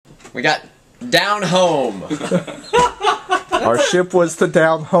We got Down Home. Our ship was to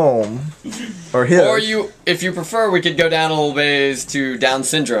Down Home. Or his. Or if you prefer, we could go down a little ways to Down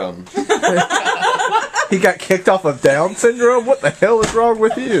Syndrome. He got kicked off of Down Syndrome? What the hell is wrong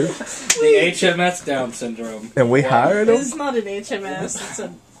with you? The HMS Down Syndrome. And we hired him? It's not an HMS. It's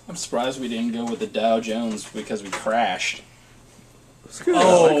a... I'm surprised we didn't go with the Dow Jones because we crashed. It's good. I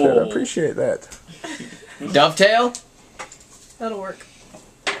like that. I appreciate that. Dovetail? That'll work.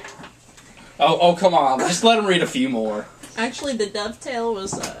 Oh, come on. Just let him read a few more. Actually, the Dovetail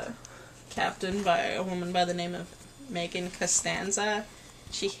was captained by a woman by the name of Megan Costanza.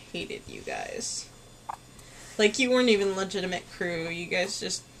 She hated you guys. Like, you weren't even legitimate crew. You guys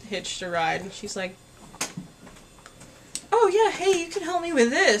just hitched a ride, and she's like, oh, yeah, hey, you can help me with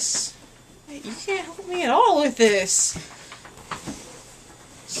this. Wait, you can't help me at all with this.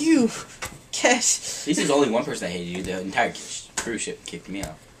 You get... At least there's only one person that hated you. The entire cruise ship kicked me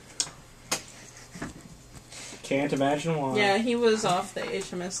out. Can't imagine why. Yeah, he was off the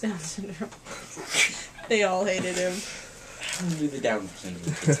HMS Down Syndrome. They all hated him. Do the Down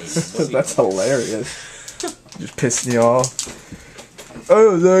Syndrome. That's hilarious. Just pissing you off.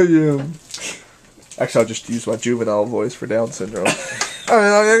 Oh, there you am. Actually, I'll just use my juvenile voice for Down syndrome. I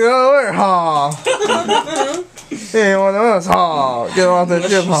mean, go where? Ha! Anyone else? Ha! Get off the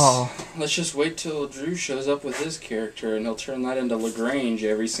ship, ha! Let's just wait till Drew shows up with his character, and he'll turn that into LaGrange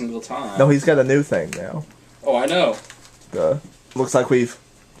every single time. No, he's got a new thing now. Oh, I know. Looks like we've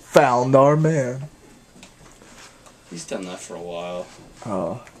found our man. He's done that for a while.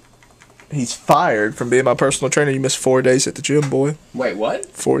 He's fired from being my personal trainer. You missed 4 days at the gym, boy. Wait, what?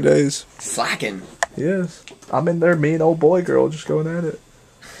 4 days. Slacking. Yes. I'm in there, me and old boy girl just going at it.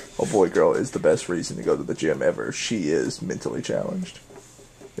 Old boy girl is the best reason to go to the gym ever. She is mentally challenged.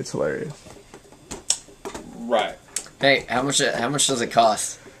 It's hilarious. Right. Hey, how much does it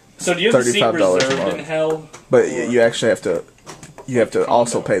cost? So do you have a seat $35 a reserved month. in hell? But you actually have to... You have to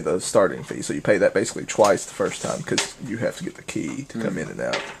also pay the starting fee, so you pay that basically twice the first time because you have to get the key to come in and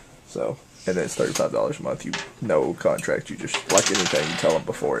out. So, and then it's $35 a month. You no contract. You just like anything. You tell them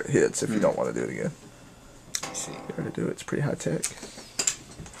before it hits if you don't want to do it again. I see. You got to do it. It's pretty high tech.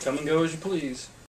 Come and go as you please.